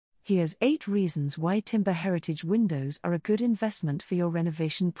Here's 8 reasons why Timber Heritage windows are a good investment for your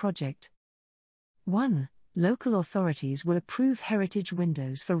renovation project. 1. Local authorities will approve heritage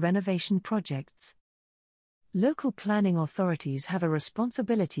windows for renovation projects. Local planning authorities have a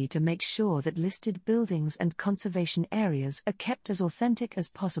responsibility to make sure that listed buildings and conservation areas are kept as authentic as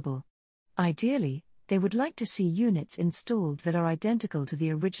possible. Ideally, they would like to see units installed that are identical to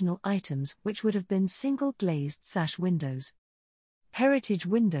the original items, which would have been single-glazed sash windows. Heritage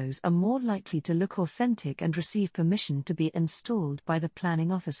windows are more likely to look authentic and receive permission to be installed by the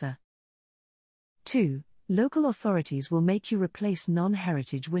planning officer. 2. Local authorities will make you replace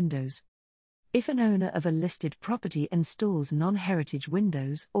non-heritage windows. If an owner of a listed property installs non-heritage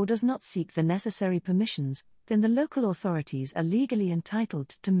windows or does not seek the necessary permissions, then the local authorities are legally entitled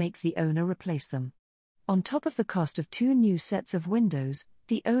to make the owner replace them. On top of the cost of 2 new sets of windows,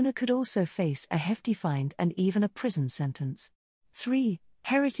 the owner could also face a hefty fine and even a prison sentence. 3.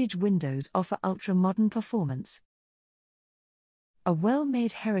 Heritage windows offer ultra-modern performance. A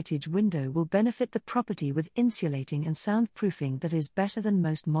well-made heritage window will benefit the property with insulating and soundproofing that is better than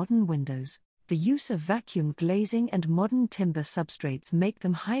most modern windows. The use of vacuum glazing and modern timber substrates make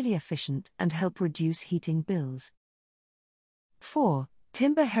them highly efficient and help reduce heating bills. 4.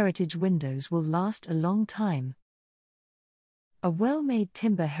 Timber heritage windows will last a long time. A well-made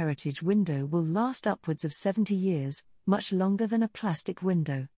timber heritage window will last upwards of 70 years, much longer than a plastic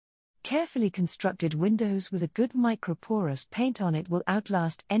window. Carefully constructed windows with a good microporous paint on it will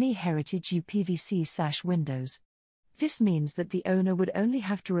outlast any heritage UPVC sash windows. This means that the owner would only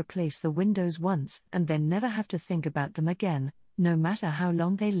have to replace the windows once and then never have to think about them again, no matter how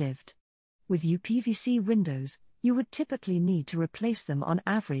long they lived. With UPVC windows, you would typically need to replace them on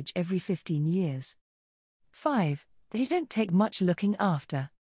average every 15 years. 5. They don't take much looking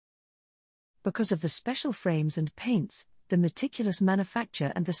after. Because of the special frames and paints, the meticulous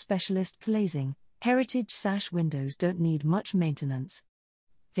manufacture and the specialist glazing, heritage sash windows don't need much maintenance.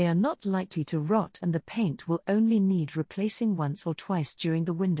 They are not likely to rot and the paint will only need replacing once or twice during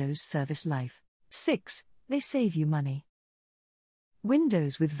the window's service life. 6. They save you money.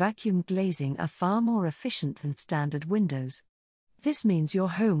 Windows with vacuum glazing are far more efficient than standard windows. This means your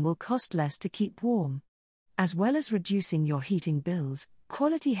home will cost less to keep warm. As well as reducing your heating bills,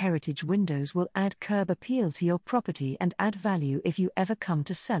 quality heritage windows will add curb appeal to your property and add value if you ever come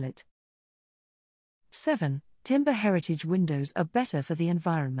to sell it. 7. Timber heritage windows are better for the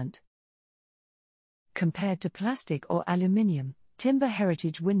environment. Compared to plastic or aluminium, timber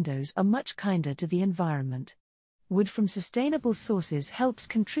heritage windows are much kinder to the environment. Wood from sustainable sources helps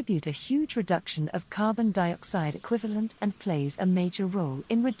contribute a huge reduction of carbon dioxide equivalent and plays a major role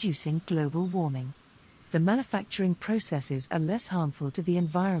in reducing global warming. The manufacturing processes are less harmful to the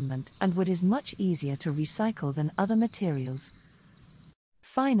environment and wood is much easier to recycle than other materials.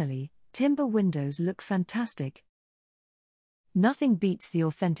 Finally, timber windows look fantastic. Nothing beats the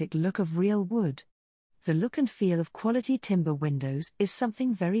authentic look of real wood. The look and feel of quality timber windows is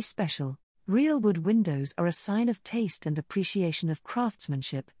something very special. Real wood windows are a sign of taste and appreciation of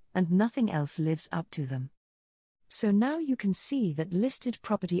craftsmanship, and nothing else lives up to them. So now you can see that listed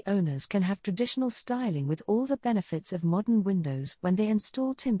property owners can have traditional styling with all the benefits of modern windows when they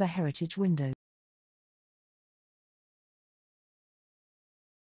install timber heritage windows.